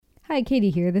Hi, Katie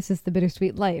here. This is The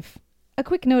Bittersweet Life. A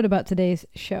quick note about today's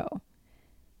show.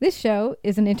 This show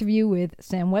is an interview with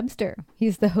Sam Webster.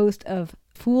 He's the host of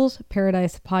Fool's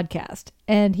Paradise podcast,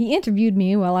 and he interviewed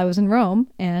me while I was in Rome,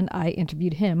 and I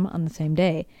interviewed him on the same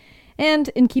day. And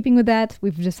in keeping with that,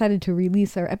 we've decided to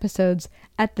release our episodes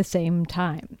at the same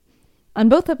time. On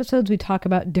both episodes, we talk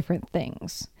about different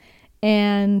things,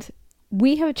 and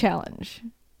we have a challenge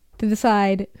to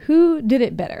decide who did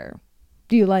it better.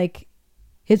 Do you like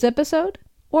his episode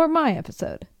or my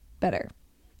episode better?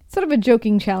 Sort of a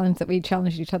joking challenge that we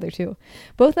challenged each other to.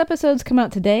 Both episodes come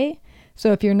out today,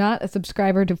 so if you're not a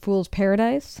subscriber to Fool's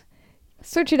Paradise,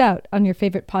 search it out on your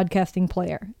favorite podcasting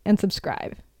player and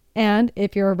subscribe. And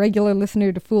if you're a regular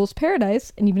listener to Fool's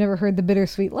Paradise and you've never heard The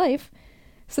Bittersweet Life,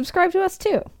 subscribe to us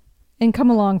too and come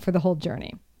along for the whole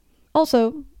journey.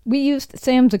 Also, we used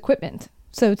Sam's equipment,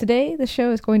 so today the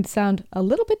show is going to sound a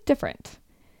little bit different.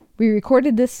 We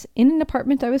recorded this in an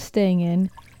apartment I was staying in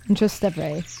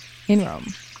Trastevere in Rome.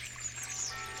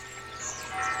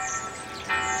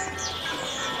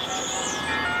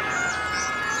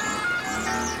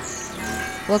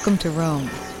 Welcome to Rome.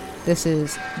 This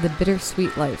is The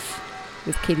Bittersweet Life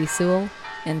with Katie Sewell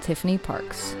and Tiffany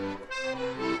Parks.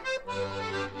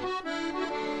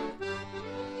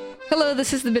 Hello,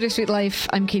 this is The Bittersweet Life.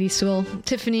 I'm Katie Sewell.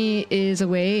 Tiffany is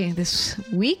away this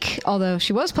week, although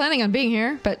she was planning on being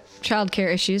here, but childcare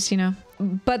issues,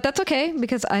 But that's okay,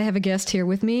 because I have a guest here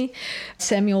with me,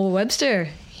 Samuel Webster.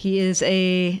 He is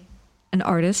an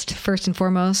artist, first and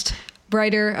foremost,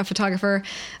 writer, a photographer.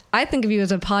 I think of you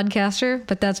as a podcaster,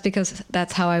 but that's because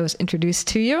that's how I was introduced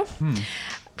to you.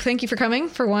 Thank you for coming,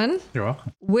 for one. You're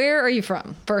welcome. Where are you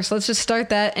from? First, let's just start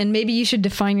that, and maybe you should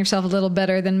define yourself a little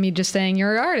better than me just saying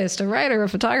you're an artist, a writer, a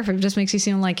photographer. It just makes you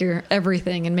seem like you're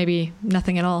everything and maybe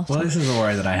nothing at all. Well, this is a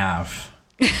worry that I have.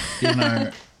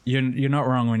 You're not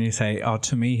wrong when you say,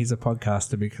 to me, he's a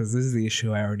podcaster, because this is the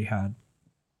issue I already had.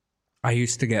 I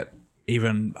used to get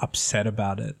even upset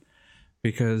about it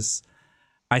because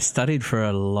I studied for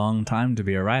a long time to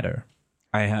be a writer.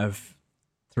 I have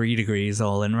 3 degrees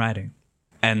all in writing.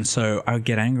 And so I would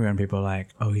get angry when people are like,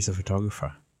 he's a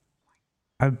photographer.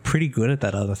 I'm pretty good at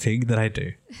that other thing that I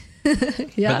do.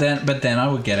 Yeah. But then I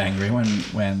would get angry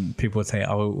when people would say,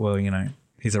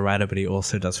 he's a writer, but he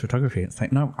also does photography. It's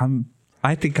like, no,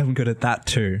 I think I'm good at that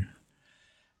too.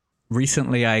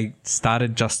 Recently, I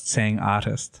started just saying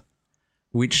artist,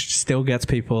 which still gets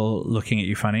people looking at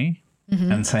you funny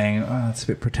and saying, it's a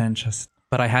bit pretentious.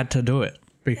 But I had to do it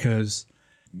because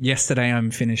yesterday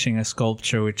I'm finishing a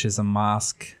sculpture, which is a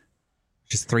mask,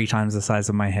 which is 3 times the size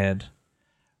of my head,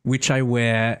 which I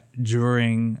wear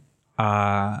during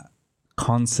a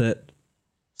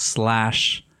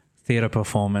concert/theatre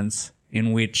performance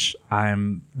in which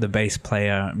I'm the bass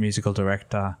player, musical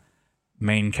director,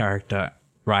 main character,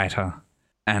 writer,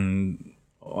 and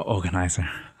organizer.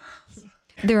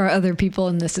 There are other people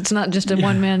in this. It's not just a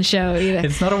one-man show either.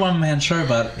 It's not a one-man show,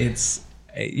 but it's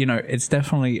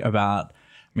definitely about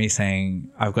me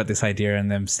saying, I've got this idea, and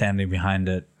them standing behind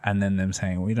it, and then them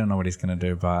saying, we don't know what he's going to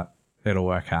do, but it'll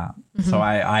work out. Mm-hmm. So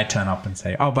I turn up and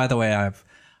say, by the way,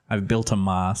 I've built a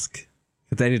mask.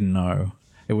 Because they didn't know.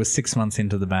 It was 6 months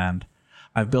into the band.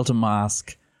 I've built a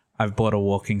mask. I've bought a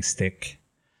walking stick,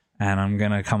 and I'm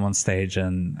going to come on stage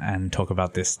and talk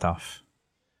about this stuff.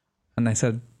 And they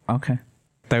said, okay.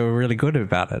 They were really good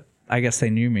about it. I guess they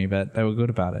knew me, but they were good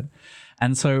about it.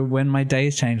 And so when my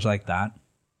days change like that,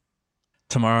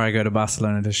 tomorrow I go to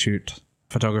Barcelona to shoot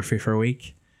photography for a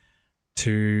week,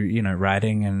 to,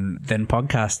 writing and then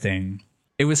podcasting.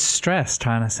 It was stress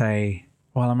trying to say,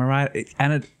 I'm a writer.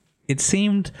 And it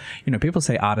seemed, people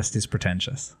say artist is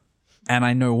pretentious. And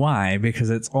I know why, because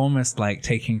it's almost like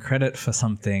taking credit for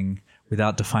something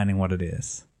without defining what it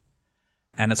is.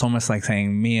 And it's almost like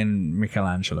saying me and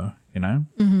Michelangelo,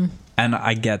 Mm-hmm. And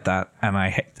I get that, and I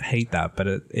hate that, but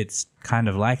it's kind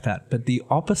of like that. But the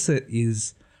opposite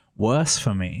is worse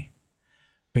for me,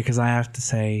 because I have to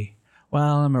say,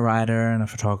 I'm a writer and a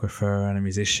photographer and a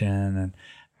musician,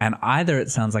 and either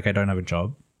it sounds like I don't have a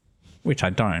job, which I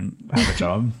don't have a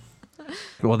job.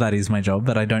 Well, that is my job,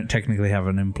 but I don't technically have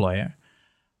an employer.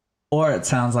 Or it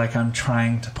sounds like I'm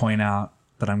trying to point out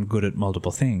that I'm good at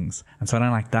multiple things. And so I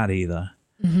don't like that either.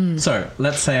 Mm-hmm. So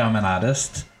let's say I'm an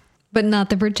artist. But not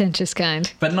the pretentious kind.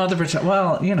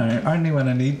 Only when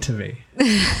I need to be.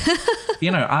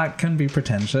 Art can be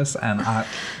pretentious,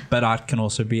 but art can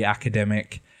also be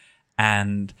academic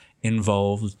and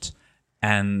involved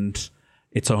and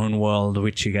its own world,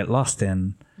 which you get lost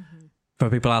in. Mm-hmm. For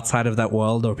people outside of that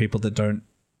world, or people that don't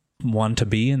want to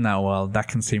be in that world, that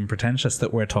can seem pretentious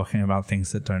that we're talking about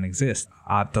things that don't exist.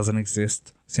 Art doesn't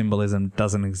exist. Symbolism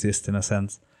doesn't exist in a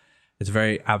sense. It's a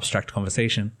very abstract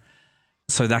conversation.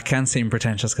 So that can seem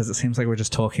pretentious because it seems like we're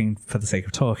just talking for the sake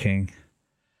of talking.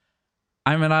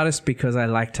 I'm an artist because I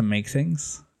like to make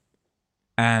things.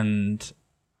 And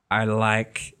I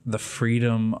like the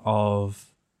freedom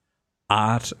of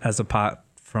art as apart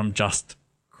from just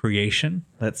creation,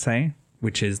 let's say,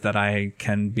 which is that I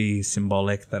can be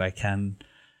symbolic, that I can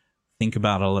think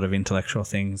about a lot of intellectual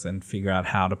things and figure out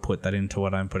how to put that into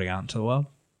what I'm putting out into the world.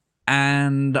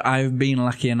 And I've been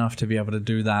lucky enough to be able to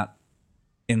do that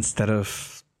instead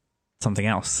of something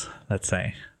else, let's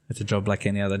say. It's a job like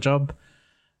any other job.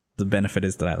 The benefit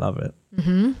is that I love it.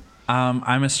 Mm-hmm.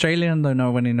 I'm Australian, though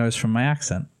nobody knows from my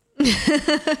accent.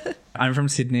 I'm from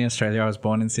Sydney, Australia. I was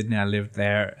born in Sydney. I lived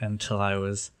there until I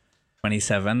was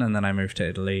 27, and then I moved to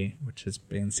Italy, which has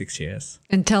been 6 years.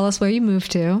 And tell us where you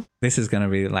moved to. This is going to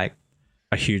be like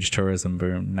a huge tourism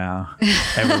boom now.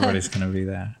 Everybody's going to be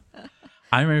there.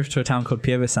 I moved to a town called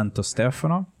Pieve Santo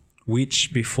Stefano,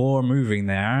 which before moving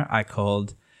there, I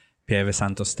called Pieve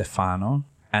Santo Stefano,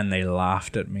 and they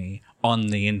laughed at me on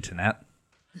the internet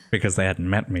because they hadn't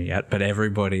met me yet. But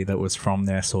everybody that was from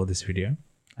there saw this video,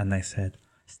 and they said,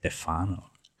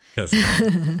 Stefano.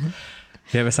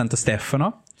 Pieve Santo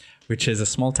Stefano, which is a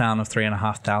small town of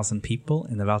 3,500 people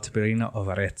in the Val Tiberino of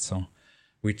Arezzo,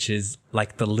 which is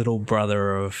like the little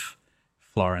brother of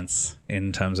Florence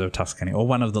in terms of Tuscany, or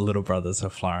one of the little brothers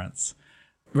of Florence.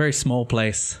 Very small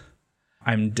place.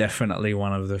 I'm definitely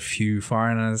one of the few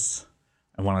foreigners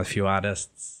and one of the few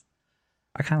artists.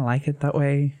 I kind of like it that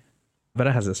way, but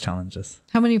it has its challenges.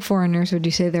 How many foreigners would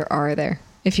you say there are there,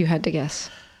 if you had to guess?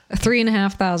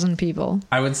 3,500 people.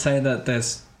 I would say that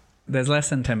there's less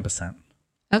than 10%.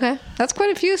 Okay, that's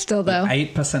quite a few still, though.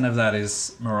 8% of that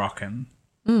is Moroccan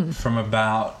from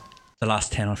about the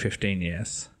last 10 or 15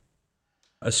 years.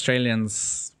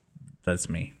 Australians, that's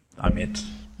me. I'm it,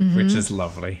 which is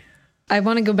lovely. I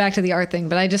want to go back to the art thing,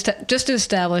 but I just to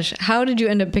establish, how did you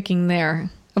end up picking there,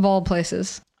 of all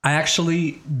places? I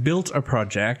actually built a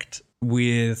project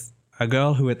with a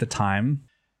girl who at the time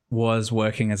was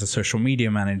working as a social media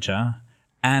manager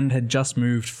and had just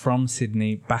moved from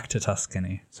Sydney back to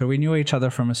Tuscany. So we knew each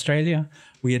other from Australia.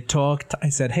 We had talked. I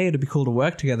said, hey, it'd be cool to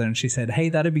work together. And she said, hey,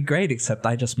 that'd be great, except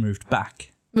I just moved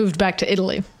back. Moved back to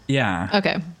Italy. Yeah.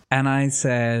 Okay. And I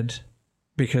said,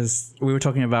 because we were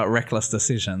talking about reckless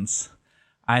decisions,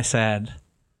 I said,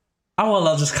 oh, well,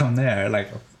 I'll just come there. Like,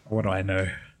 what do I know?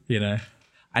 You know,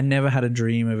 I never had a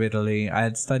dream of Italy. I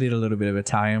had studied a little bit of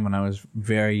Italian when I was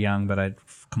very young, but I'd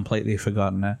completely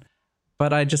forgotten it.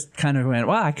 But I just kind of went,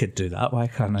 well, I could do that. Why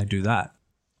can't I do that?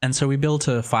 And so we built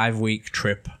a 5-week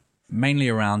trip, mainly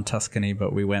around Tuscany,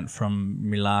 but we went from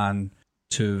Milan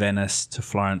to Venice to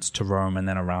Florence to Rome and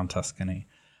then around Tuscany,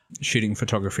 shooting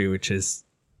photography, which is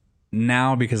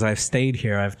now, because I've stayed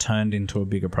here, I've turned into a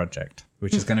bigger project,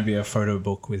 which is going to be a photo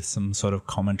book with some sort of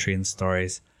commentary and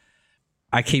stories.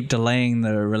 I keep delaying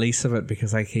the release of it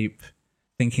because I keep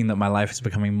thinking that my life is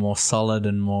becoming more solid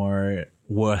and more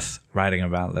worth writing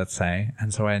about, let's say.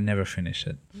 And so I never finish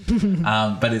it.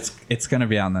 But it's going to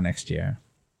be out in the next year.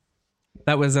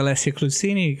 That was Alessia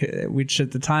Clusini, which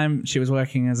at the time she was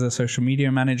working as a social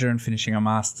media manager and finishing a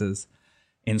master's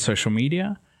in social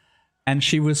media. And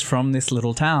she was from this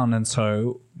little town. And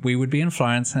so we would be in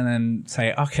Florence and then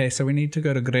say, okay, so we need to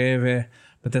go to Greve,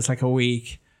 but there's like a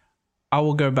week. I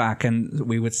will go back, and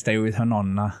we would stay with her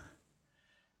nonna.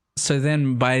 So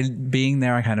then by being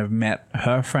there, I kind of met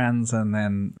her friends and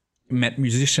then met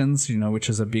musicians, you know, which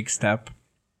was a big step.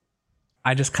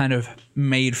 I just kind of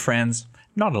made friends,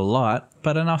 not a lot,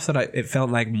 but enough that it felt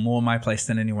like more my place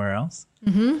than anywhere else.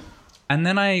 Mm-hmm. And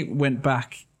then I went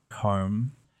back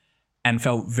home and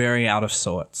felt very out of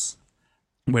sorts.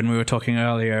 When we were talking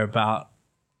earlier about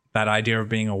that idea of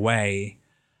being away,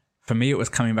 for me, it was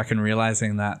coming back and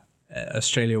realizing that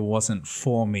Australia wasn't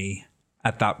for me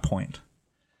at that point.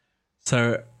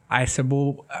 So I said,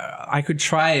 well, I could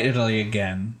try Italy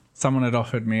again. Someone had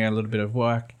offered me a little bit of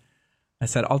work. I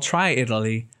said, I'll try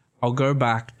Italy. I'll go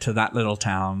back to that little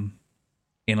town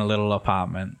in a little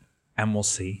apartment and we'll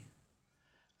see.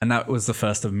 And that was the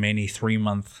first of many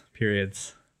 3-month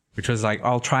periods, which was like,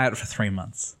 I'll try it for 3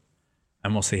 months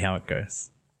and we'll see how it goes.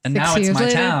 And 6 now it's years my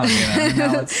later. town, you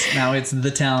know. Now it's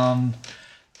the town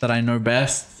that I know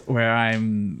best, where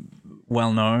I'm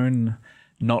well known,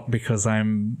 not because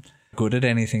I'm good at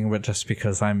anything, but just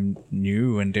because I'm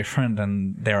new and different,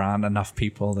 and there aren't enough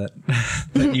people that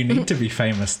that you need to be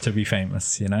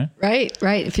famous, you know? Right.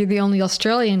 If you're the only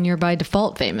Australian, you're by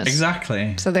default famous.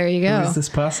 Exactly. So there you go. Who is this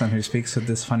person who speaks with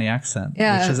this funny accent?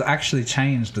 Yeah. Which has actually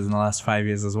changed in the last 5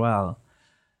 years as well.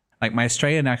 Like my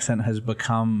Australian accent has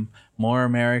become more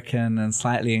American and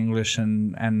slightly English,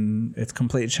 and it's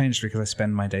completely changed because I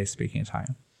spend my day speaking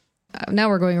Italian. Now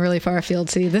we're going really far afield.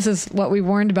 See, this is what we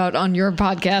warned about on your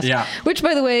podcast, which,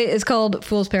 by the way, is called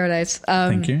Fool's Paradise.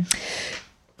 Thank you.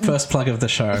 First plug of the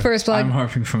show. First plug. I'm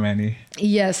hoping for many.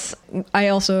 Yes. I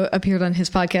also appeared on his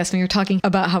podcast, and we were talking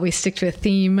about how we stick to a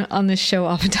theme on this show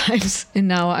oftentimes. And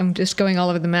now I'm just going all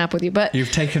over the map with you. But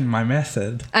you've taken my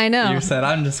method. I know. You said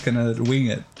I'm just going to wing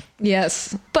it.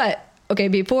 Yes. But, okay,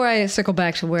 before I circle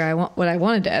back to what I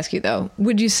wanted to ask you, though,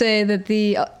 would you say that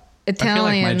the Italians... I feel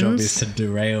like my job is to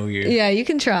derail you. Yeah, you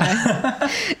can try.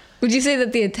 Would you say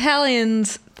that the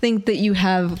Italians think that you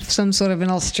have some sort of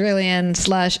an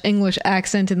Australian/English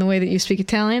accent in the way that you speak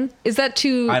Italian? Is that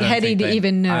too heady to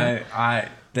even know?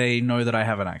 They know that I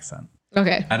have an accent.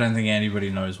 Okay. I don't think anybody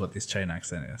knows what this chain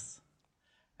accent is.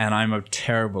 And I'm a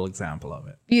terrible example of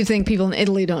it. You think people in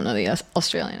Italy don't know the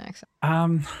Australian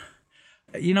accent?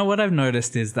 You know, what I've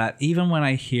noticed is that even when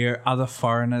I hear other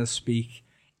foreigners speak,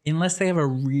 unless they have a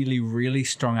really, really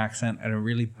strong accent and a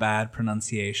really bad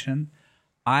pronunciation,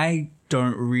 I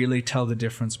don't really tell the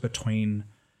difference between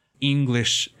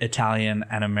English Italian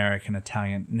and American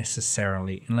Italian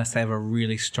necessarily, unless they have a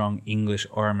really strong English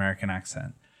or American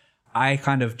accent. I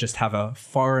kind of just have a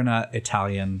foreigner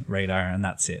Italian radar, and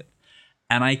that's it.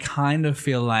 And I kind of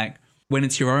feel like when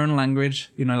it's your own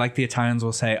language, you know, like the Italians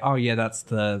will say, oh yeah, that's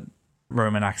the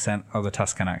Roman accent or the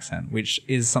Tuscan accent, which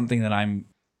is something that I'm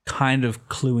kind of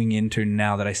cluing into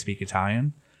now that I speak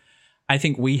Italian. I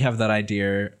think we have that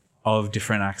idea of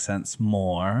different accents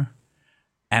more,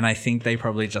 and I think they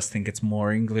probably just think it's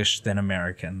more English than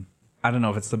American. I don't know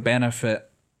if it's the benefit.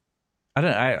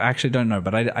 I actually don't know,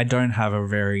 but I don't have a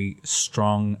very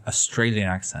strong Australian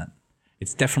accent.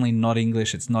 It's definitely not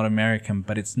English, it's not American,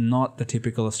 but it's not the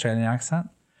typical Australian accent.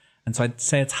 And so I'd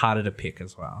say it's harder to pick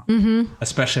as well,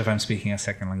 especially if I'm speaking a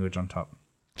second language on top.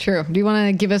 True. Do you want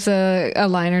to give us a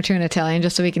line or two in Italian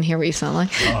just so we can hear what you sound like?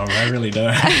 Oh, I really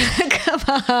don't. Come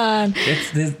on.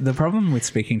 The problem with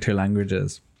speaking two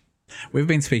languages. We've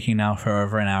been speaking now for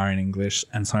over an hour in English,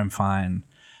 and so I'm fine.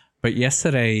 But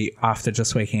yesterday, after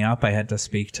just waking up, I had to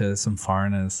speak to some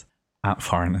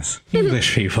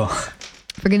English people.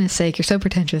 For goodness sake, you're so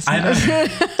pretentious. I know.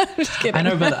 Just kidding. I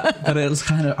know, but it was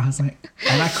kind of, I was like,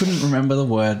 and I couldn't remember the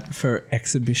word for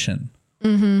exhibition.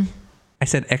 Mm-hmm. I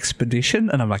said expedition,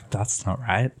 and I'm like, that's not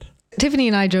right. Tiffany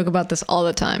and I joke about this all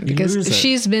the time because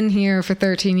she's been here for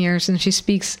 13 years and she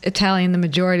speaks Italian the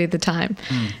majority of the time.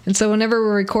 And so whenever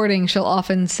we're recording, she'll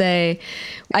often say,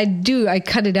 I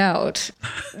cut it out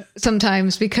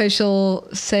sometimes because she'll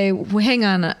say, well, hang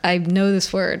on, I know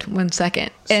this word, 1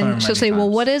 second. And she'll say, times. Well,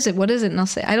 what is it? What is it? And I'll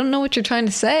say, I don't know what you're trying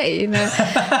to say. You know,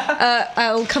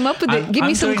 I'll come up with it. Give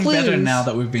me some clues. I'm doing better now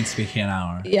that we've been speaking an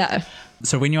hour. Yeah.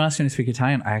 So when you ask me to speak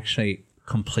Italian, I actually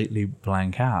completely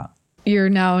blank out. You're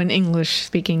now in English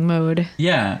speaking mode.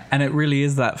 Yeah, and it really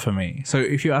is that for me. So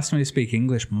if you ask me to speak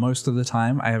English, most of the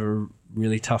time I have a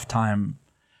really tough time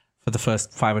for the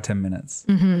first 5 or 10 minutes.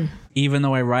 Mm-hmm. Even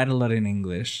though I write a lot in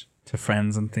English to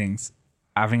friends and things,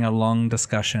 having a long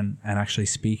discussion and actually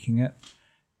speaking it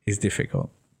is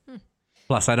difficult.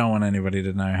 Plus, I don't want anybody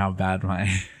to know how bad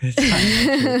my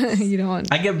Italian is. You don't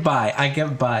want... I get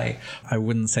by. I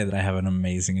wouldn't say that I have an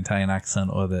amazing Italian accent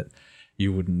or that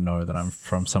you wouldn't know that I'm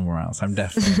from somewhere else. I'm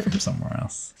definitely from somewhere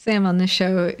else. Sam, on this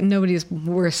show, nobody is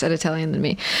worse at Italian than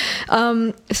me.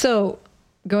 So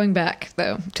going back,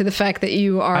 though, to the fact that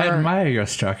you are... I admire your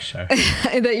structure.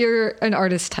 That you're an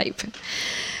artist type.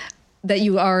 That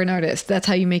you are an artist. That's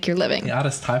how you make your living. The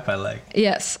artist type I like.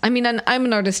 Yes. I mean, I'm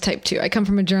an artist type, too. I come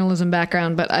from a journalism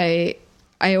background, but I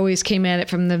always came at it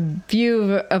from the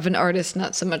view of an artist,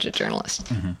 not so much a journalist.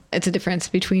 Mm-hmm. It's a difference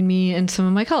between me and some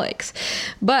of my colleagues.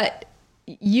 But...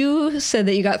 you said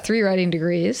that you got 3 writing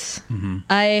degrees. Mm-hmm.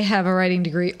 I have a writing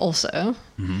degree also.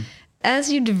 Mm-hmm.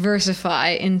 As you diversify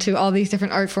into all these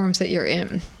different art forms that you're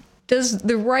in, does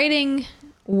the writing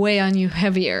weigh on you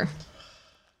heavier?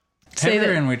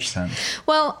 Heavier in which sense?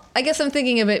 Well, I guess I'm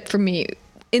thinking of it for me.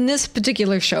 In this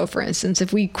particular show, for instance,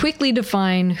 if we quickly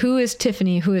define who is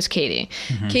Tiffany, who is Katie.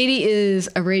 Mm-hmm. Katie is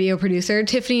a radio producer.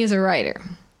 Tiffany is a writer.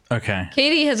 Okay.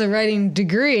 Katie has a writing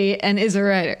degree and is a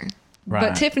writer. Right.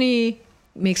 But Tiffany...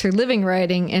 makes her living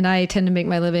writing, and I tend to make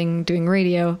my living doing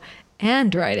radio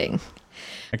and writing.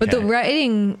 Okay. But the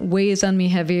writing weighs on me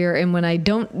heavier, and when I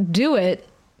don't do it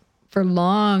for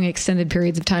long extended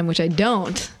periods of time, which I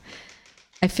don't,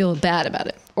 I feel bad about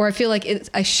it. Or I feel like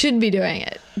I should be doing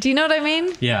it. Do you know what I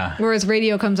mean? Yeah. Whereas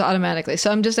radio comes automatically.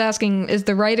 So I'm just asking, is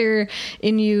the writer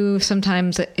in you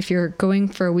sometimes, if you're going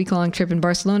for a week-long trip in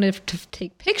Barcelona to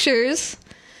take pictures,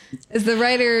 Is the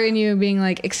writer in you being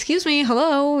like, excuse me,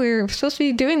 hello, we're supposed to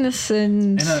be doing this?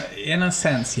 And in a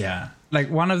sense, yeah. Like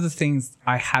one of the things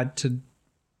I had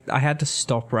to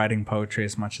stop writing poetry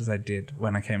as much as I did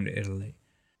when I came to Italy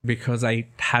because I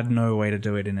had no way to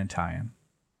do it in Italian.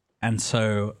 And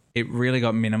so it really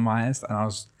got minimized and I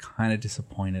was kind of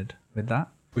disappointed with that,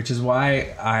 which is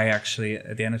why I actually,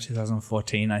 at the end of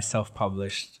 2014, I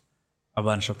self-published a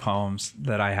bunch of poems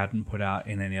that I hadn't put out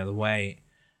in any other way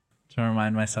to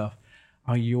remind myself,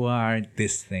 oh, you are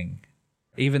this thing.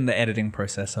 Even the editing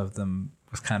process of them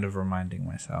was kind of reminding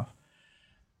myself.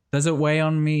 Does it weigh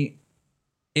on me?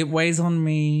 It weighs on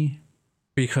me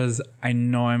because I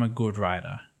know I'm a good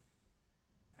writer.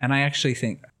 And I actually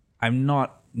think I'm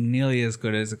not nearly as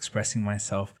good as expressing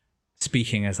myself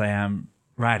speaking as I am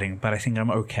writing, but I think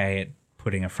I'm okay at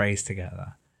putting a phrase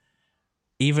together.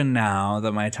 Even now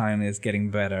that my Italian is getting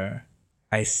better,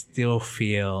 I still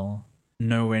feel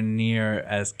nowhere near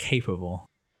as capable,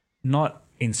 not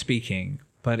in speaking,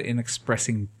 but in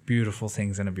expressing beautiful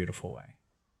things in a beautiful way.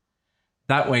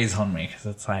 That weighs on me because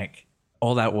it's like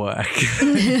all that work,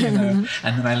 and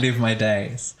then I live my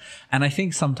days. And I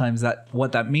think sometimes that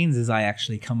what that means is I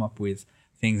actually come up with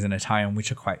things in Italian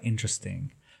which are quite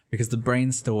interesting because the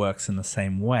brain still works in the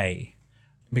same way.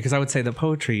 Because I would say that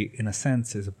poetry, in a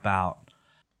sense, is about,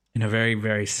 in a very,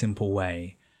 very simple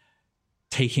way,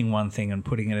 taking one thing and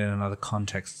putting it in another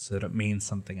context so that it means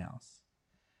something else.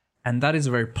 And that is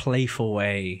a very playful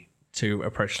way to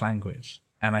approach language.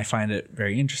 And I find it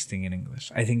very interesting in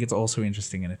English. I think it's also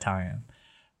interesting in Italian.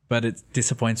 But it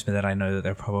disappoints me that I know that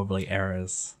there are probably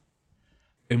errors.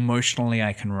 Emotionally,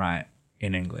 I can write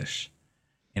in English.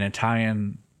 In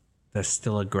Italian, there's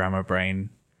still a grammar brain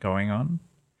going on.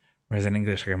 Whereas in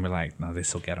English, I can be like, no,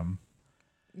 this will get them.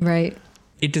 Right.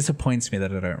 It disappoints me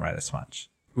that I don't write as much,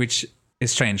 which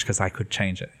is strange because I could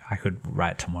change it. I could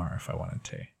write tomorrow if I wanted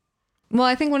to. Well,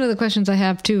 I think one of the questions I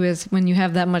have too is when you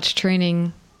have that much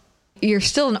training, you're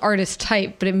still an artist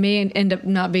type, but it may end up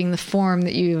not being the form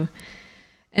that you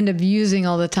end up using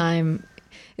all the time.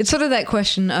 It's sort of that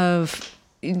question of,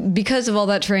 because of all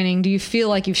that training, do you feel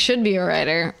like you should be a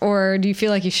writer, or do you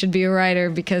feel like you should be a writer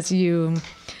because you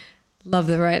love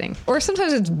the writing? Or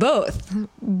sometimes it's both,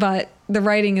 but the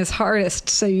writing is hardest,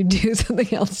 so you do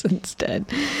something else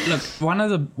instead. Look, one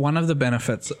of the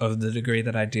benefits of the degree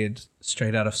that I did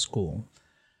straight out of school,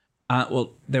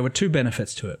 well, there were two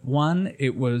benefits to it. One,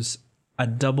 it was a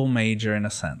double major in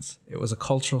a sense. It was a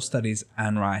cultural studies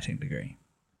and writing degree.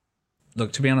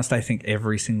 Look, to be honest, I think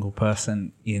every single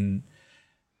person in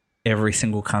every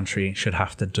single country should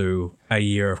have to do a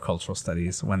year of cultural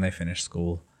studies when they finish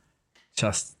school,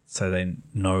 just so they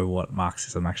know what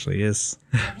Marxism actually is,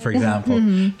 for example,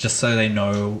 just so they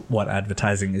know what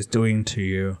advertising is doing to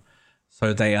you,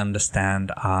 so they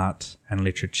understand art and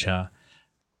literature.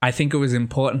 I think it was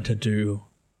important to do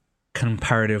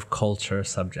comparative culture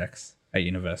subjects at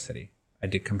university. I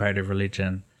did comparative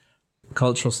religion.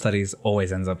 Cultural studies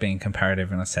always ends up being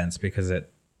comparative in a sense because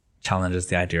it challenges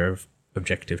the idea of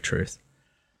objective truth.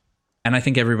 And I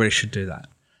think everybody should do that.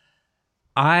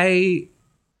 I,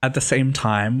 at the same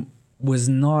time, was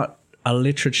not a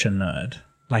literature nerd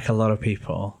like a lot of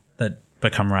people that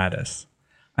become writers.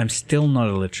 I'm still not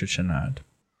a literature nerd.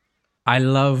 I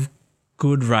love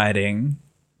good writing,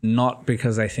 not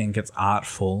because I think it's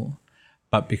artful,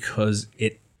 but because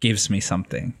it gives me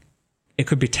something. It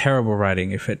could be terrible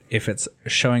writing if it's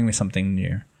showing me something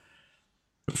new.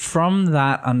 From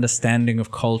that understanding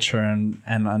of culture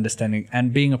and understanding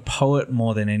and being a poet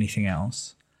more than anything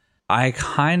else, I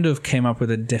kind of came up with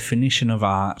a definition of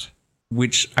art,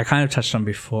 which I kind of touched on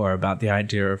before about the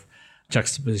idea of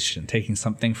juxtaposition, taking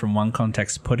something from one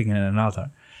context, putting it in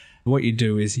another. What you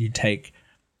do is you take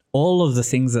all of the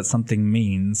things that something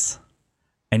means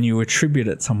and you attribute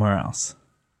it somewhere else.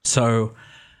 So,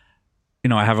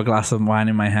 I have a glass of wine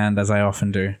in my hand, as I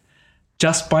often do.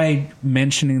 Just by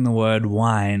mentioning the word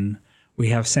wine, we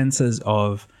have senses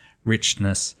of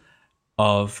richness,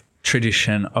 of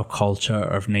tradition, of culture,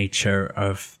 of nature,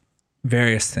 of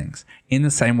various things. In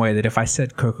the same way that if I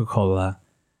said Coca-Cola,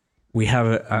 we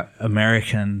have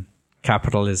American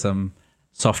capitalism,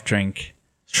 soft drink,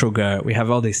 sugar, we have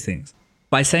all these things.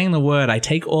 By saying the word, I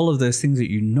take all of those things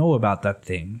that you know about that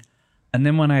thing, and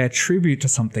then when I attribute to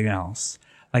something else,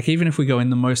 like even if we go in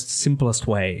the most simplest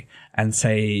way and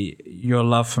say, your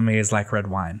love for me is like red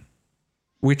wine,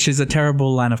 which is a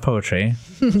terrible line of poetry,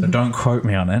 so don't quote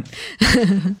me on it.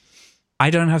 I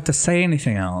don't have to say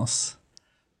anything else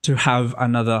to have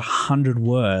another 100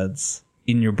 words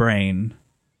in your brain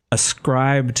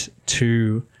ascribed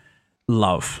to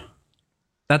love.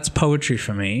 That's poetry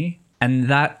for me. And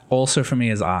that also for me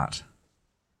is art.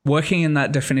 working in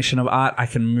that definition of art, I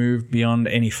can move beyond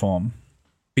any form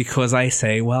because I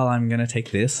say, well, I'm going to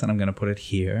take this and I'm going to put it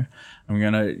here. I'm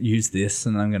going to use this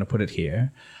and I'm going to put it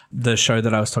here. The show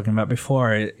that I was talking about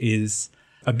before is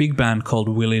a big band called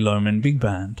Willy Loman Big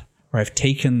Band, where I've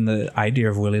taken the idea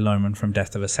of Willy Loman from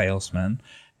Death of a Salesman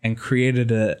and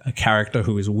created a character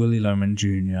who is Willy Loman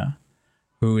Jr.,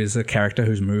 who is a character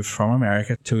who's moved from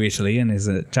America to Italy and is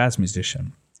a jazz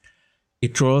musician.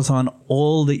 It draws on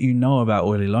all that you know about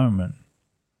Willy Loman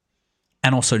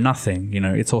and also nothing,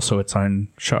 it's also its own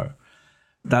show.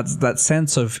 That's that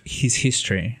sense of his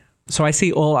history. So I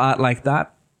see all art like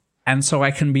that. And so I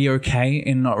can be okay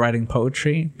in not writing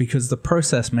poetry because the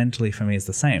process mentally for me is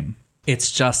the same.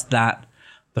 It's just that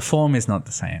the form is not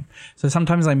the same. So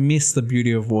sometimes I miss the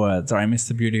beauty of words, or I miss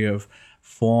the beauty of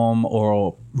form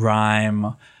or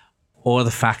rhyme, or the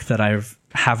fact that I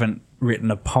haven't written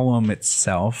a poem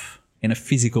itself in a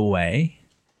physical way,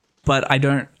 but I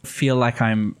don't feel like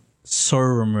I'm so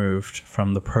removed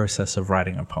from the process of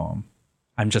writing a poem.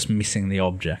 I'm just missing the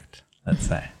object, let's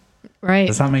say. Right.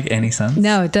 Does that make any sense?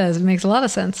 No, it does. It makes a lot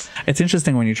of sense. It's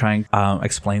interesting when you try and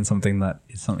explain something that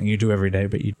is something you do every day,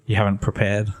 but you haven't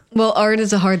prepared. Well, art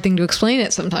is a hard thing to explain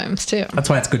it sometimes, too. That's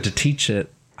why it's good to teach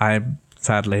it. I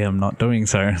sadly am not doing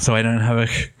so I don't have a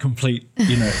complete,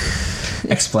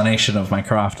 explanation of my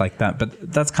craft like that.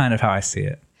 But that's kind of how I see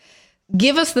it.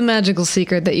 Give us the magical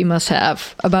secret that you must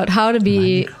have about how to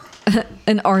be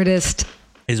an artist.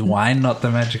 Is wine not the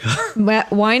magical?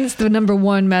 Wine is the number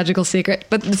one magical secret.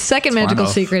 But the second magical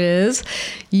secret is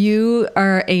you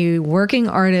are a working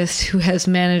artist who has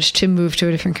managed to move to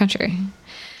a different country.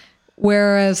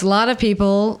 Whereas a lot of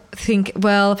people think,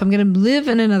 well, if I'm going to live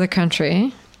in another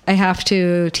country, I have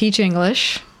to teach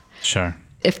English. Sure.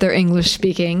 If they're English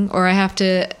speaking, or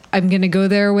I'm going to go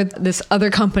there with this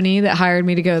other company that hired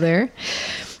me to go there,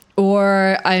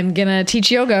 or I'm going to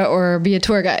teach yoga or be a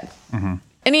tour guide. Mm-hmm.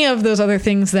 Any of those other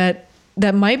things that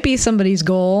might be somebody's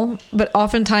goal, but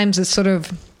oftentimes it's sort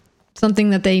of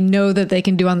something that they know that they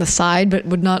can do on the side, but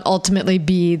would not ultimately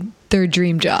be their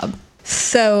dream job.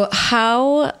 So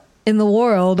how in the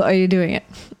world are you doing it?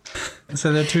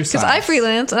 So there are two sides. Because I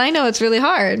freelance and I know it's really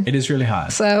hard. It is really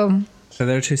hard. So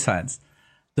there are two sides.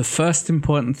 The first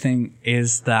important thing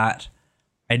is that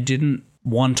I didn't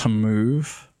want to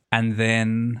move and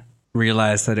then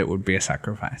realize that it would be a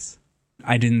sacrifice.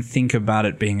 I didn't think about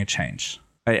it being a change,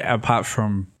 apart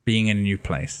from being in a new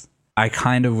place. I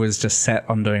kind of was just set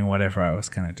on doing whatever I was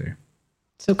going to do.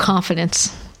 So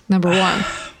confidence, number one.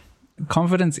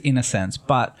 Confidence in a sense.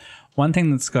 But one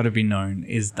thing that's got to be known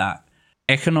is that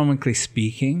economically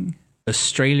speaking,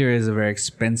 Australia is a very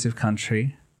expensive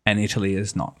country and Italy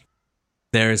is not.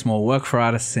 There is more work for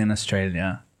artists in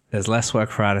Australia. There's less work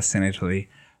for artists in Italy.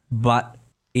 But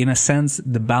in a sense,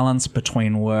 the balance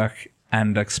between work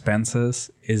and expenses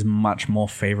is much more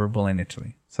favorable in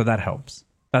Italy. So that helps.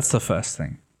 That's the first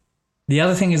thing. The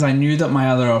other thing is I knew that my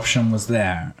other option was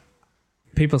there.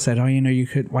 People said,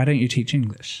 why don't you teach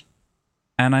English?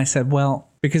 And I said, well,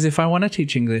 because if I want to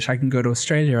teach English, I can go to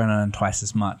Australia and earn twice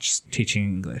as much teaching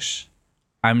English.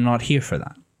 I'm not here for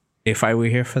that. If I were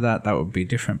here for that, that would be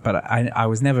different. But I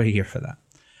was never here for that.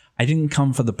 I didn't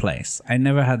come for the place. I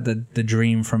never had the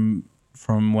dream from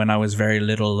when I was very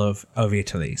little of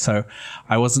Italy. So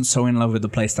I wasn't so in love with the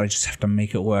place that I just have to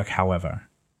make it work, however.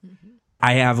 Mm-hmm.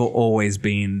 I have always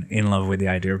been in love with the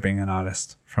idea of being an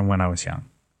artist from when I was young.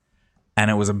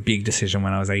 And it was a big decision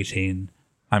when I was 18.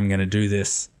 I'm going to do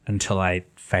this until I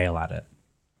fail at it,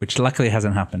 which luckily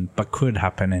hasn't happened, but could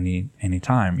happen any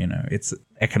time. It's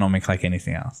economic like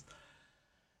anything else.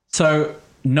 So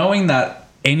knowing that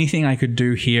anything I could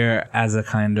do here as a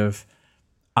kind of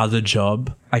other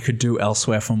job I could do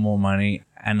elsewhere for more money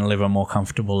and live a more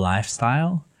comfortable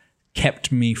lifestyle kept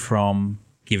me from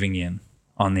giving in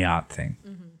on the art thing.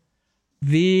 Mm-hmm.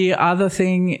 The other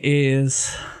thing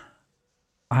is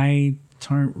I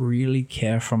don't really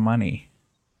care for money.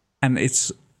 And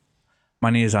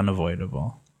money is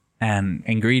unavoidable.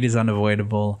 And greed is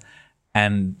unavoidable.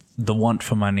 And the want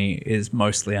for money is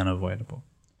mostly unavoidable.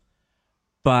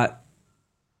 But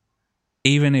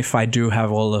even if I do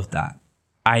have all of that,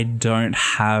 I don't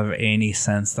have any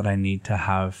sense that I need to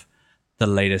have the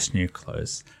latest new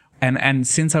clothes. And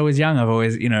since I was young, I've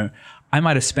always, I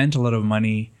might have spent a lot of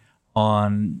money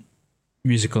on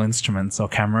musical instruments or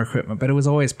camera equipment, but it was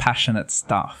always passionate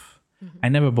stuff. Mm-hmm. I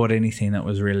never bought anything that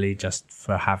was really just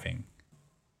for having.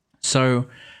 So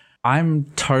I'm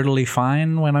totally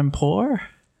fine when I'm poor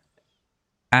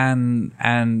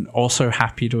and also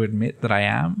happy to admit that I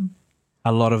am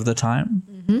a lot of the time.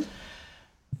 Mm-hmm.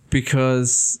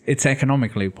 Because it's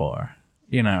economically poor,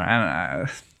 and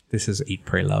this is eat,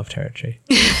 pray, love territory.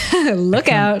 Look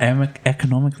out. I'm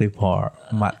economically poor,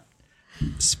 but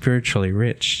spiritually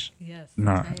rich. Yes.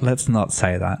 No, Right. let's not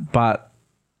say that. But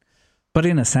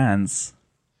in a sense,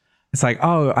 it's like,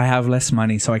 oh, I have less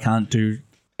money, so I can't do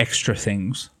extra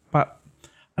things. But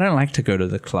I don't like to go to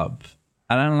the club.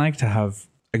 I don't like to have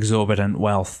exorbitant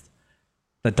wealth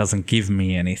that doesn't give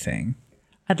me anything.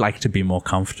 I'd like to be more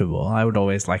comfortable. I would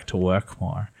always like to work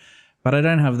more. But I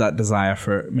don't have that desire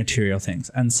for material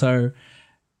things. And so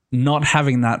not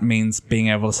having that means being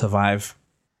able to survive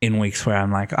in weeks where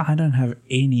I'm like, oh, I don't have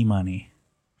any money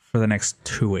for the next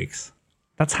 2 weeks.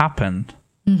 That's happened.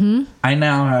 Mm-hmm. I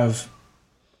now have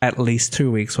at least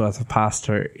 2 weeks worth of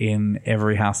pasta in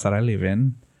every house that I live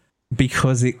in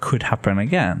because it could happen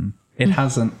again. It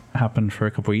hasn't happened for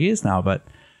a couple of years now, but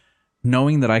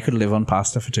knowing that I could live on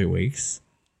pasta for 2 weeks,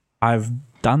 I've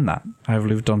done that. I've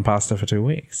lived on pasta for 2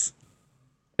 weeks.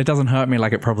 It doesn't hurt me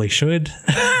like it probably should,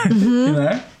 Mm-hmm. you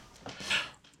know?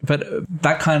 But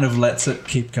that kind of lets it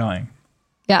keep going.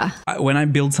 Yeah. When I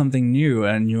build something new,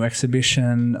 a new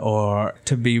exhibition, or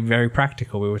to be very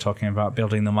practical, we were talking about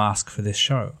building the mask for this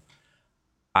show.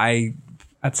 I,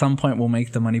 at some point, will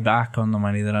make the money back on the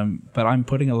money but I'm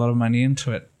putting a lot of money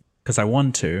into it because I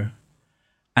want to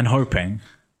and hoping.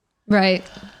 Right.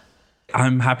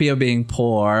 I'm happier being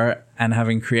poor and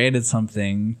having created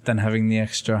something than having the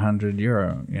extra €100,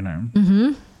 you know?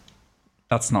 Mm-hmm.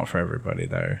 That's not for everybody,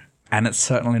 though. And it's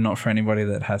certainly not for anybody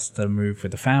that has to move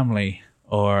with a family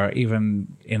or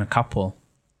even in a couple.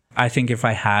 I think if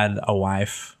I had a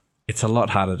wife, it's a lot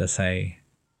harder to say,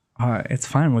 oh, it's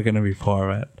fine, we're going to be poor,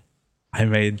 but I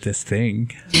made this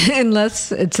thing.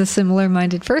 Unless it's a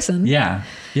similar-minded person. Yeah,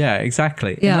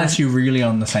 exactly. Yeah. Unless you're really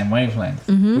on the same wavelength,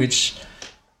 which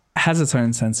has its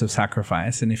own sense of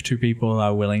sacrifice. And if two people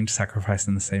are willing to sacrifice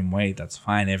in the same way, that's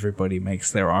fine. Everybody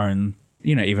makes their own,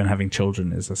 you know, even having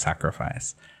children is a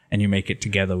sacrifice. And you make it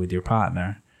together with your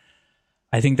partner.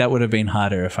 I think that would have been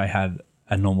harder if I had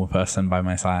a normal person by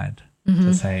my side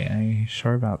to say, are you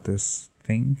sure about this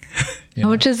thing? How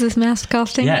much is this mask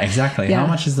costing? Yeah, exactly. Yeah. How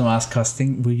much is the mask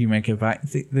costing? Will you make it back?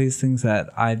 These things that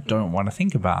I don't want to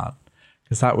think about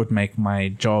because that would make my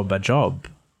job a job.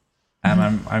 And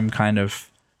I'm kind of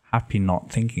happy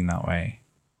not thinking that way.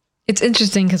 It's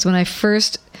interesting because when I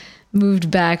first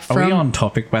moved back from... Are we on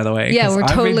topic, by the way? Yeah, we're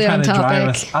totally on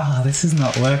topic. This is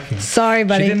not working. Sorry,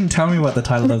 buddy. She didn't tell me what the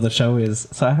title of the show is,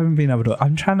 so I haven't been able to...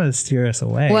 I'm trying to steer us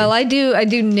away. Well, I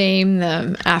do name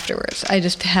them afterwards. I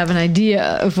just have an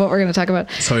idea of what we're going to talk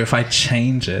about. So if I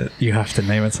change it, you have to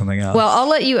name it something else. Well, I'll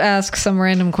let you ask some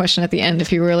random question at the end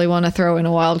if you really want to throw in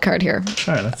a wild card here.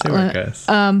 Sure, let's see where it goes.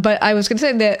 But I was going to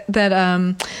say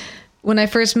that when I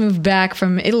first moved back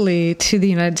from Italy to the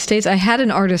United States, I had an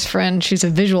artist friend. She's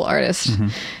a visual artist.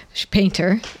 She's a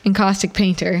painter, encaustic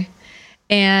painter.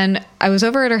 And I was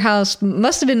over at her house,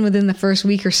 must have been within the first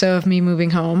week or so of me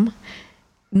moving home.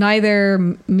 Neither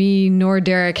me nor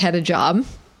Derek had a job.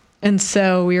 And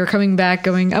so we were coming back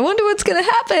going, I wonder what's going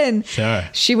to happen. Sure.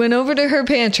 She went over to her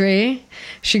pantry.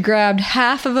 She grabbed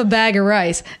half of a bag of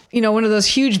rice, you know, one of those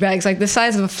huge bags, like the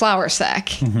size of a flour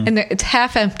sack. And it's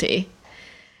half empty.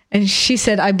 And she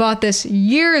said, I bought this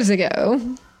years ago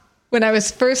when I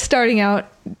was first starting out,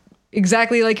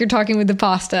 exactly like you're talking with the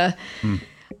pasta.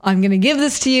 I'm going to give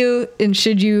this to you. And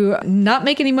should you not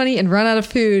make any money and run out of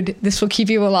food, this will keep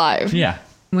you alive. Yeah.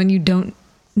 When you don't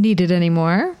need it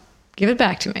anymore, give it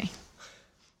back to me.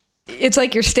 It's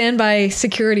like your standby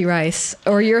security rice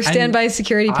or your standby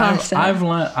security pasta. I've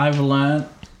learned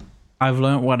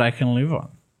what I can live on.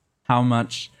 How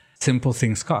much simple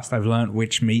things cost. I've learned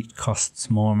which meat costs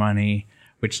more money,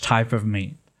 which type of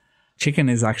meat. Chicken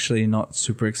is actually not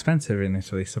super expensive in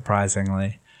Italy,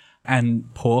 surprisingly.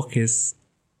 And pork is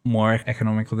more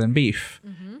economical than beef.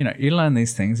 You know, you learn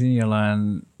these things and you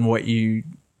learn what you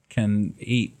can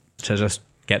eat to just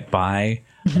get by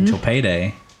until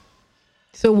payday.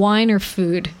 So wine or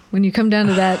food, when you come down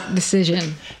to that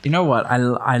decision? You know what? I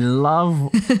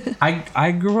love...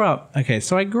 I grew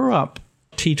up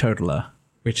teetotaler,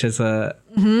 which is a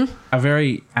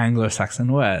very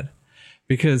Anglo-Saxon word,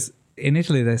 because in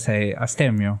Italy they say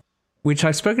astemio, which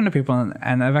I've spoken to people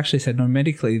and I've actually said, no,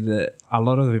 medically, that a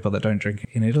lot of the people that don't drink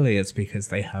in Italy, it's because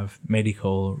they have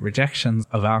medical rejections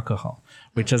of alcohol,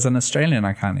 which as an Australian,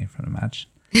 I can't even imagine.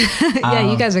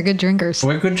 Yeah, you guys are good drinkers.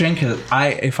 We're good drinkers.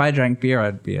 If I drank beer,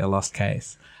 I'd be a lost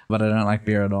case, but I don't like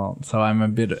beer at all. So I'm a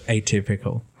bit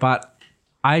atypical. But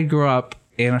I grew up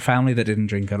in a family that didn't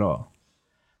drink at all.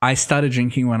 I started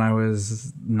drinking when I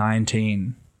was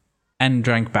 19 and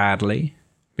drank badly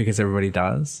because everybody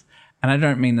does. And I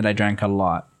don't mean that I drank a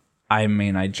lot. I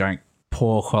mean I drank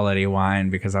poor quality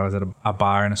wine because I was at a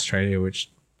bar in Australia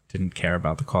which didn't care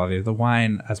about the quality of the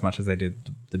wine as much as they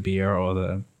did the beer or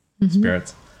the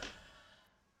spirits.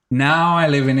 Now I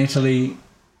live in Italy.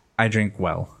 I drink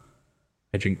well.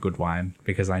 I drink good wine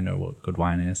because I know what good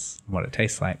wine is, what it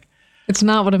tastes like. It's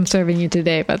not what I'm serving you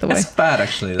today, by the way. It's bad,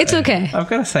 actually. Though. It's okay. I've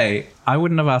got to say, I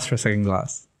wouldn't have asked for a second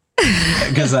glass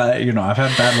because, I've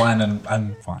had bad wine and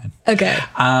I'm fine. Okay.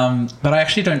 But I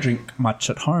actually don't drink much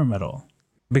at home at all.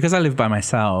 Because I live by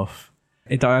myself,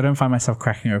 I don't find myself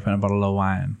cracking open a bottle of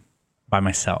wine by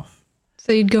myself.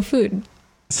 So you'd go food.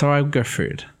 So I would go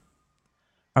food.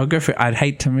 I'd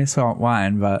hate to miss out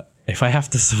wine, but if I have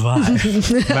to survive,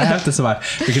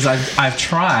 because I've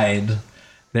tried.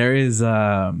 There is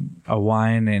a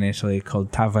wine in Italy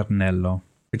called Tavernello,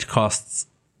 which costs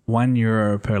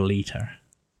 €1 per liter.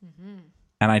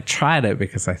 And I tried it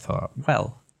because I thought,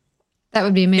 well, that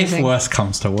would be amazing. If worst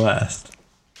comes to worst,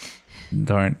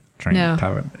 don't drink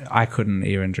Tavernello. I couldn't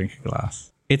even drink a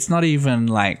glass. It's not even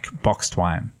like boxed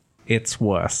wine. It's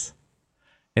worse.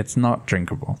 It's not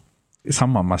drinkable.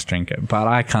 Someone must drink it, but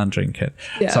I can't drink it.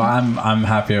 Yeah. So I'm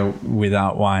happier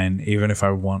without wine. Even if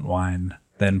I want wine,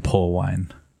 then pour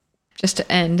wine. Just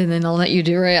to end, and then I'll let you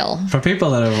derail. For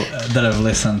people that have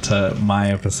listened to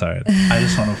my episode, I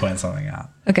just want to point something out.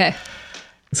 Okay.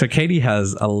 So Katie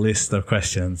has a list of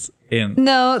questions in.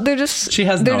 No, they're just. She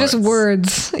has. They're notes. just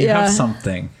words. You have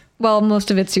something. Well,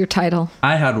 most of it's your title.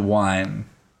 I had wine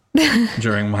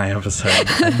during my episode,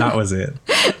 and that was it.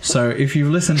 So if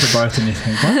you've listened to both and you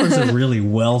think that was a really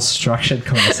well-structured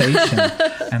conversation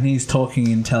and he's talking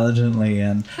intelligently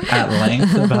and at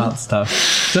length about stuff,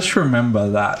 just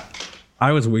remember that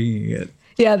I was winging it.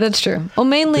 Yeah, that's true. Well,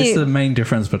 mainly... This is the main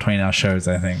difference between our shows,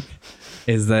 I think,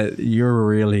 is that you're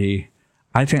really...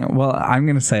 I think, well, I'm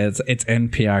going to say it's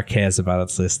NPR cares about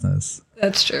its listeners.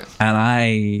 That's true. And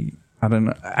I don't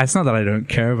know. It's not that I don't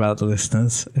care about the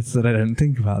listeners. It's that I don't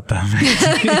think about them.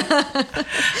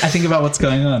 I think about what's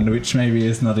going on, which maybe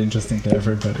is not interesting to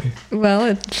everybody. Well,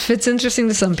 if it's interesting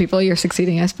to some people, you're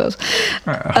succeeding, I suppose.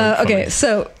 Okay,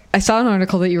 so I saw an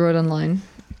article that you wrote online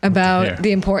about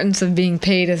the importance of being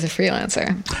paid as a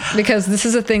freelancer, because this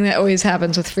is a thing that always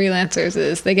happens with freelancers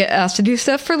is they get asked to do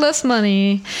stuff for less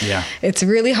money. Yeah. It's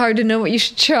really hard to know what you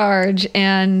should charge.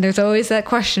 And there's always that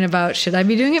question about, should I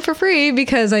be doing it for free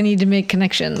because I need to make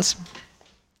connections?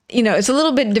 It's a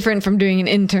little bit different from doing an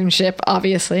internship,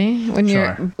 obviously, when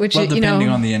depending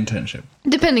on the internship.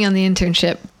 Depending on the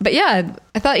internship. But yeah,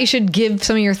 I thought you should give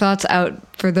some of your thoughts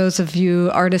out for those of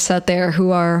you artists out there who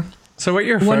are So what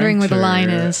you're wondering where the line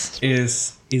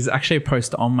is actually a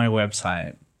post on my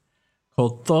website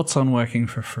called Thoughts on Working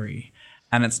for Free.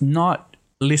 And it's not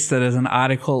listed as an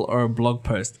article or a blog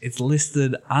post. It's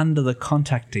listed under the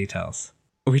contact details,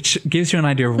 which gives you an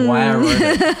idea of why I wrote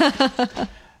it.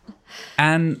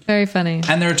 And very funny.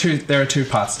 And there are two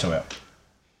parts to it.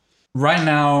 Right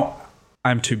now,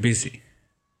 I'm too busy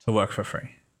to work for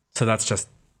free. So that's just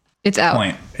it's out.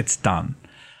 Point. It's done.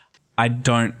 I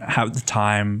don't have the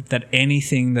time that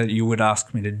anything that you would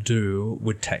ask me to do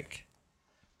would take.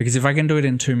 Because if I can do it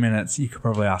in 2 minutes, you could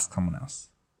probably ask someone else.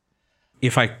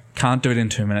 If I can't do it in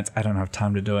 2 minutes, I don't have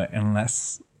time to do it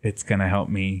unless it's going to help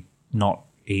me not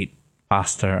eat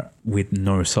pasta with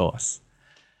no sauce.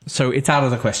 So it's out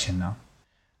of the question now.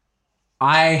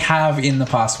 I have in the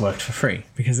past worked for free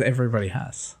because everybody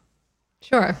has.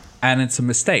 Sure. And it's a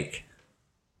mistake.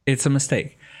 It's a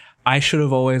mistake. I should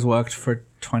have always worked for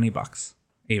 $20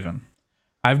 even.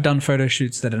 I've done photo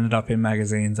shoots that ended up in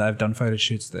magazines. I've done photo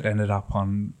shoots that ended up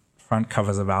on front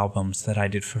covers of albums that I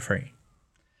did for free.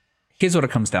 Here's what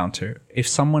it comes down to. If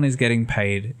someone is getting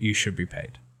paid, you should be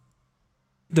paid.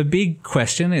 The big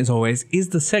question is always, is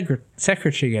the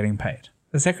secretary getting paid?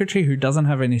 The secretary who doesn't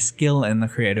have any skill in the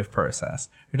creative process,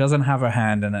 who doesn't have a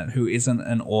hand in it, who isn't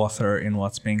an author in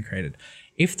what's being created.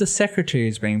 If the secretary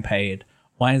is being paid,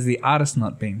 why is the artist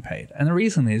not being paid? And the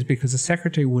reason is because the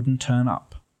secretary wouldn't turn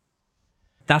up.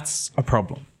 That's a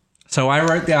problem. So I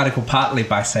wrote the article partly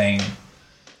by saying,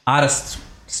 artists,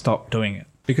 stop doing it.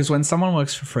 Because when someone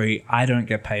works for free, I don't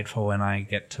get paid for when I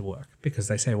get to work. Because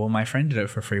they say, well, my friend did it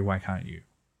for free, why can't you?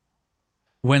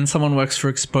 When someone works for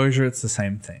exposure, it's the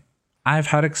same thing. I've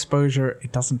had exposure,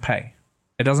 it doesn't pay.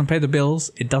 It doesn't pay the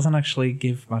bills. It doesn't actually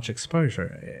give much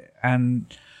exposure. And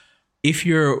if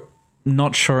you're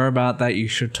not sure about that, you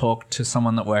should talk to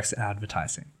someone that works in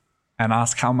advertising and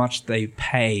ask how much they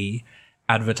pay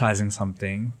advertising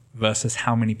something versus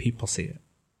how many people see it.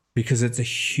 Because it's a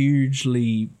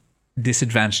hugely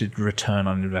disadvantaged return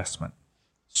on investment.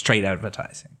 Straight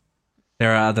advertising.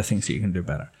 There are other things that you can do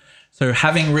better. So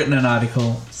having written an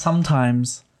article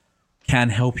sometimes can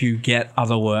help you get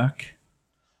other work,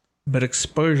 but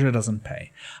exposure doesn't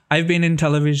pay. I've been in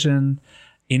television,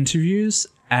 interviews,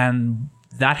 and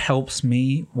that helps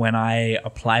me when I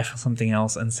apply for something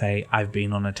else and say, I've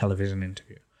been on a television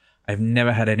interview. I've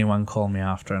never had anyone call me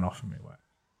after and offer me work.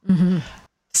 Mm-hmm.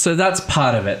 So that's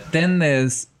part of it. Then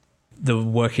there's the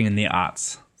working in the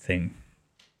arts thing.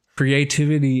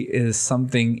 Creativity is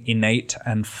something innate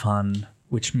and fun,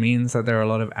 which means that there are a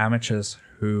lot of amateurs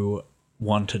who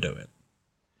want to do it.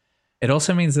 It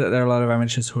also means that there are a lot of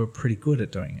amateurs who are pretty good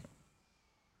at doing it.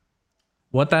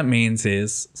 What that means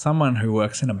is someone who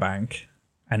works in a bank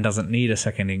and doesn't need a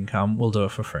second income will do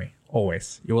it for free.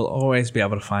 Always. You will always be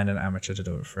able to find an amateur to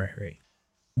do it for free.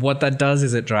 What that does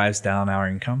is it drives down our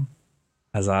income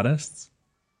as artists,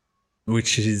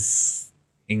 which is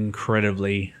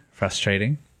incredibly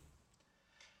frustrating.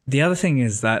 The other thing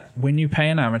is that when you pay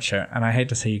an amateur, and I hate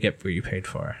to say you get what you paid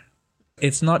for,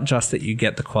 it's not just that you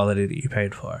get the quality that you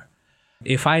paid for.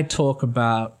 If I talk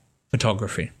about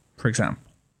photography, for example,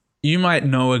 you might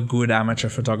know a good amateur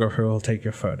photographer who will take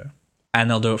your photo and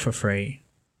they'll do it for free.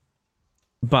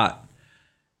 But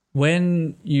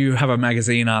when you have a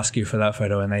magazine ask you for that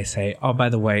photo and they say, oh, by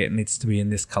the way, it needs to be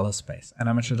in this color space, an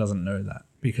amateur doesn't know that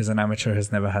because an amateur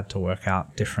has never had to work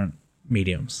out different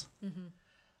mediums. Mm-hmm.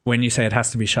 When you say it has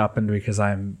to be sharpened because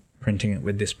I'm printing it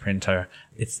with this printer,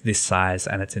 it's this size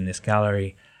and it's in this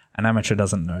gallery, an amateur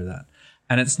doesn't know that.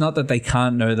 And it's not that they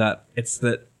can't know that, it's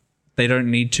that they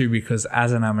don't need to, because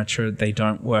as an amateur, they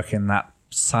don't work in that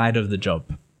side of the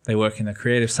job. They work in the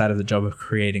creative side of the job of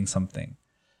creating something.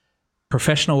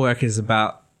 Professional work is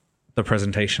about the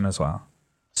presentation as well.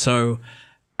 So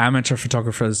amateur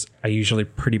photographers are usually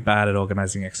pretty bad at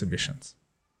organizing exhibitions.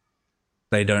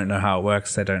 They don't know how it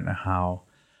works. They don't know how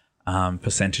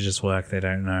percentages work. They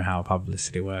don't know how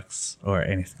publicity works or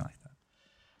anything like that.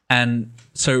 And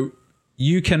so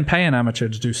you can pay an amateur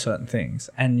to do certain things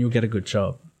and you'll get a good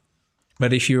job.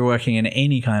 But if you're working in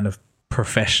any kind of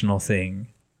professional thing,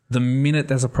 the minute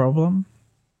there's a problem,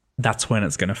 that's when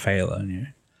it's going to fail on you.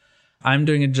 I'm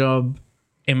doing a job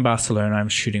in Barcelona. I'm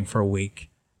shooting for a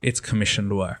week. It's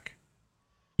commissioned work.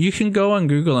 You can go on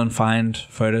Google and find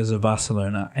photos of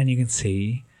Barcelona and you can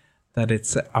see that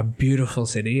it's a beautiful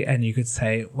city. And you could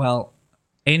say, well,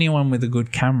 anyone with a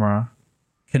good camera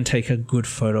can take a good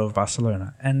photo of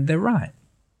Barcelona. And they're right.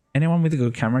 Anyone with a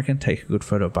good camera can take a good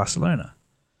photo of Barcelona.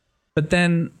 But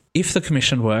then if the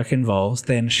commissioned work involves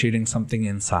then shooting something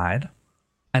inside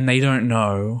and they don't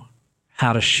know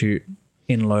how to shoot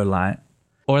in low light,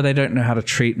 or they don't know how to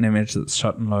treat an image that's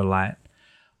shot in low light,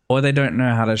 or they don't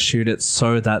know how to shoot it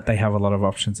so that they have a lot of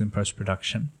options in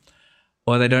post-production,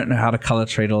 or they don't know how to color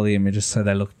treat all the images so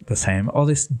they look the same, all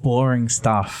this boring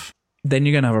stuff, then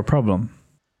you're going to have a problem.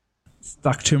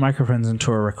 Stuck 2 microphones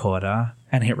into a recorder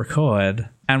and hit record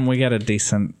and we get a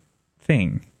decent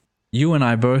thing. You and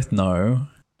I both know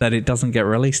that it doesn't get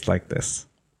released like this.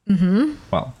 Mm-hmm.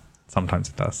 Well, sometimes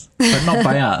it does, but not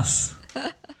by us.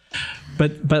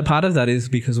 But part of that is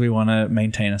because we want to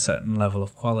maintain a certain level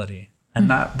of quality. And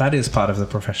that is part of the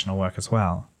professional work as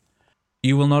well.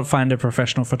 You will not find a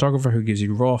professional photographer who gives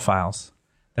you raw files.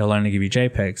 They'll only give you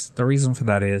JPEGs. The reason for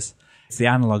that is it's the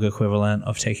analog equivalent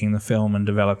of taking the film and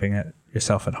developing it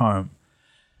yourself at home.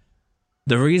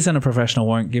 The reason a professional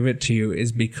won't give it to you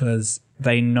is because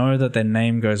they know that their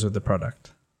name goes with the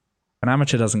product. An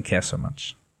amateur doesn't care so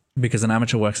much because an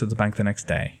amateur works at the bank the next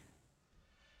day.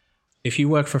 If you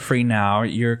work for free now,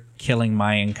 you're killing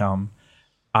my income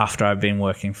after I've been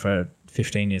working for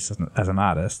 15 years as an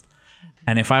artist.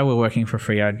 And if I were working for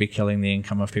free, I'd be killing the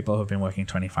income of people who've been working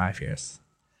 25 years.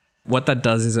 What that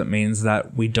does is it means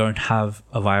that we don't have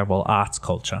a viable arts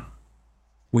culture.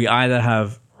 We either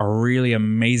have a really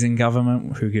amazing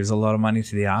government who gives a lot of money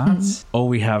to the arts, or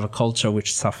we have a culture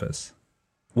which suffers.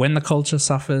 When the culture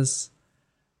suffers,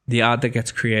 the art that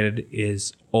gets created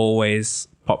is always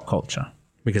pop culture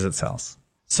because it sells.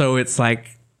 So it's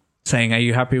like saying, are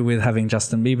you happy with having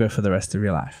Justin Bieber for the rest of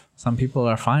your life? Some people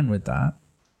are fine with that.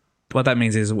 What that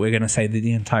means is we're going to say that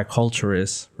the entire culture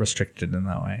is restricted in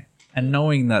that way. And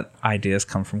knowing that ideas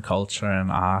come from culture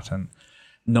and art, and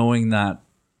knowing that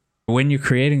when you're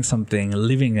creating something,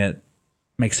 living it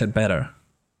makes it better.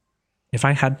 If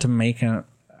I had to make an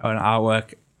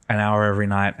artwork an hour every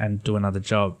night and do another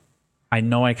job, I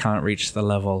know I can't reach the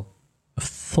level of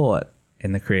thought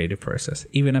in the creative process.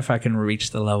 Even if I can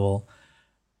reach the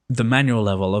manual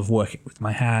level of working with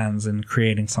my hands and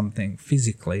creating something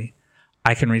physically,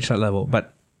 I can reach that level,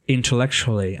 but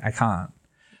intellectually I can't.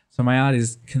 So my art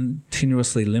is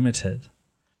continuously limited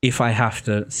if I have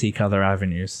to seek other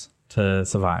avenues to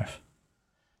survive.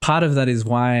 Part of that is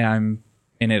why I'm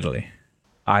in Italy.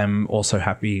 I'm also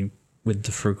happy with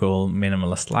the frugal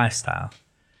minimalist lifestyle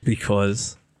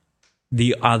because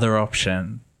the other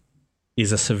option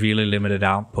is a severely limited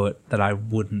output that I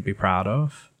wouldn't be proud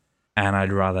of, and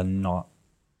I'd rather not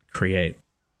create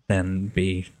than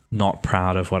be not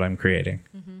proud of what I'm creating,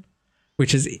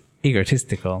 which is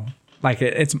egotistical. Like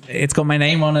it's got my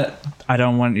name on it. I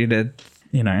don't want you to,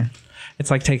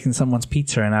 it's like taking someone's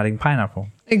pizza and adding pineapple.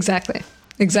 Exactly.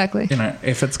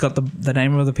 If it's got the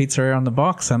name of the pizzeria on the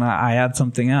box and I add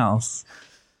something else,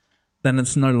 then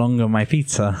it's no longer my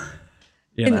pizza.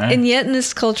 And yet in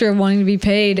this culture of wanting to be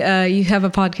paid, you have a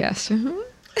podcast.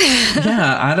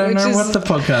 Yeah, I don't know what the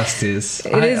podcast is.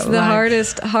 It is the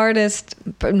hardest,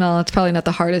 but no, it's probably not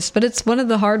the hardest, but it's one of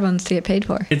the hard ones to get paid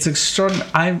for. It's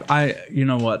extraordinary. You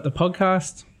know what? The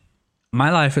podcast,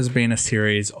 my life has been a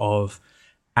series of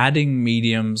adding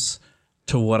mediums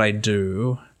to what I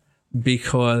do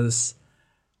because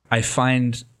I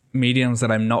find mediums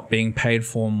that I'm not being paid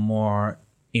for more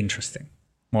interesting,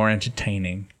 more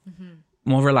entertaining,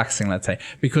 more relaxing, let's say,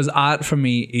 because art for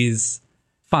me is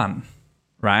fun,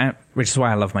 right? Which is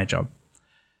why I love my job.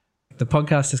 The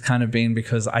podcast has kind of been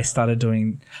because I started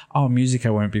doing, music I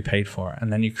won't be paid for.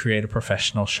 And then you create a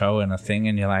professional show and a thing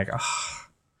and you're like,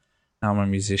 now I'm a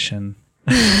musician.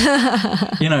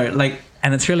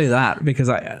 And it's really that because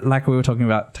like we were talking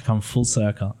about to come full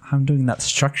circle, I'm doing that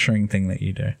structuring thing that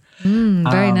you do.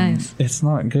 Very nice. It's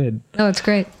not good. No, it's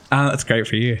great. It's great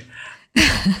for you.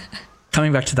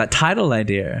 Coming back to that title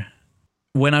idea,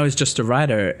 when I was just a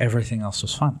writer, everything else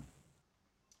was fun.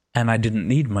 And I didn't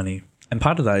need money. And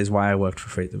part of that is why I worked for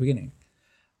free at the beginning.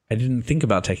 I didn't think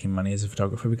about taking money as a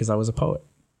photographer because I was a poet.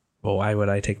 Well, why would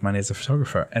I take money as a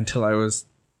photographer? Until I was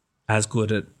as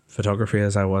good at photography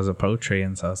as I was at poetry.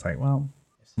 And so I was like, well,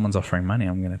 if someone's offering money,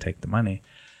 I'm going to take the money.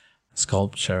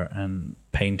 Sculpture and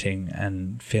painting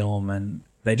and film, and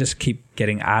they just keep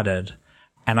getting added.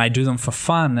 And I do them for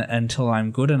fun until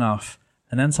I'm good enough.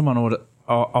 And then someone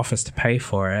offers to pay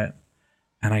for it.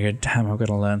 And I go, damn, I've got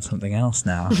to learn something else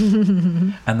now.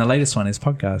 And the latest one is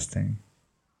podcasting.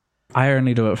 I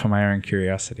only do it for my own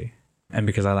curiosity. And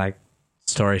because I like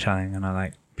storytelling and I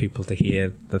like people to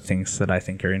hear the things that I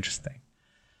think are interesting.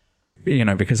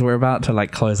 Because we're about to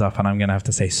close up and I'm going to have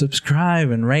to say subscribe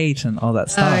and rate and all that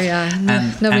stuff. Oh,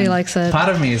 yeah. Nobody likes it. Part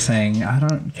of me is saying, I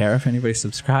don't care if anybody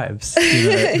subscribes,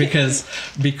 because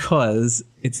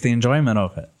it's the enjoyment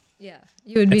of it. Yeah.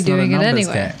 You would be doing it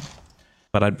anyway. Game,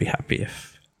 but I'd be happy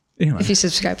if you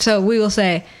subscribe. So we will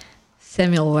say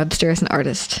Samuel Webster is an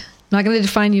artist. I'm not going to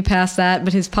define you past that,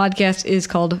 but his podcast is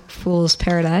called Fool's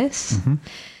Paradise.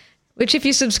 Which if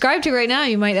you subscribe to right now,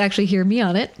 you might actually hear me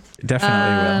on it.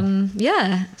 Definitely will.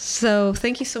 Yeah. So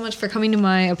thank you so much for coming to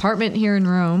my apartment here in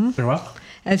Rome. You're welcome.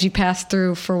 As you pass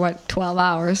through for 12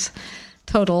 hours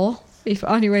total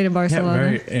on your way to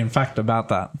Barcelona. Yeah, in fact, about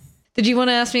that. Did you want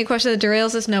to ask me a question that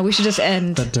derails us? No, we should just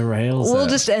end. That derails We'll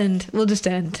just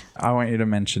end. I want you to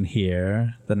mention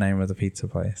here the name of the pizza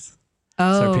place.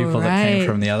 Oh, so people that came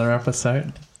from the other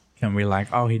episode can be like,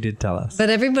 he did tell us. But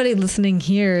everybody listening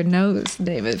here knows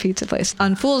the name of the pizza place.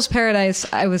 On Fool's Paradise,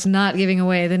 I was not giving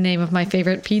away the name of my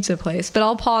favorite pizza place, but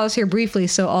I'll pause here briefly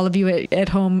so all of you at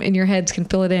home in your heads can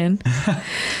fill it in.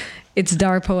 It's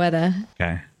Dar Poeta.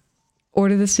 Okay.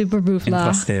 Order the Super Bufala.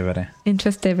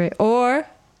 Intrastevere. Or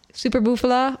Super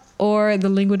Bufala or the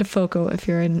Lingua de Foco if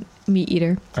you're a meat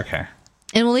eater. Okay.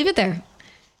 And we'll leave it there.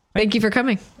 Thank you for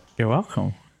coming. You're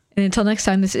welcome. And until next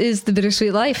time, this is The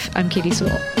Bittersweet Life. I'm Katie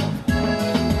Sewell.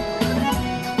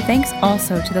 Thanks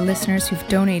also to the listeners who've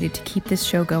donated to keep this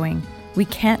show going. We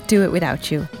can't do it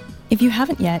without you. If you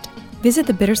haven't yet, visit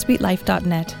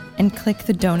thebittersweetlife.net and click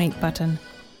the donate button.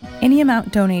 Any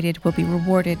amount donated will be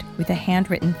rewarded with a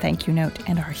handwritten thank you note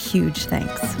and our huge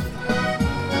thanks.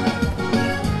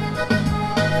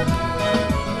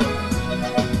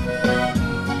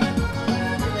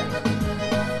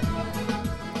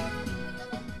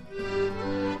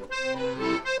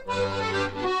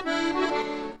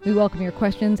 We welcome your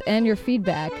questions and your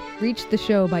feedback. Reach the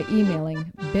show by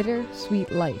emailing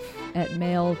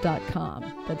bittersweetlife@mail.com.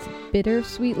 That's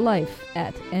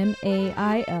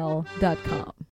bittersweetlife@mail.com.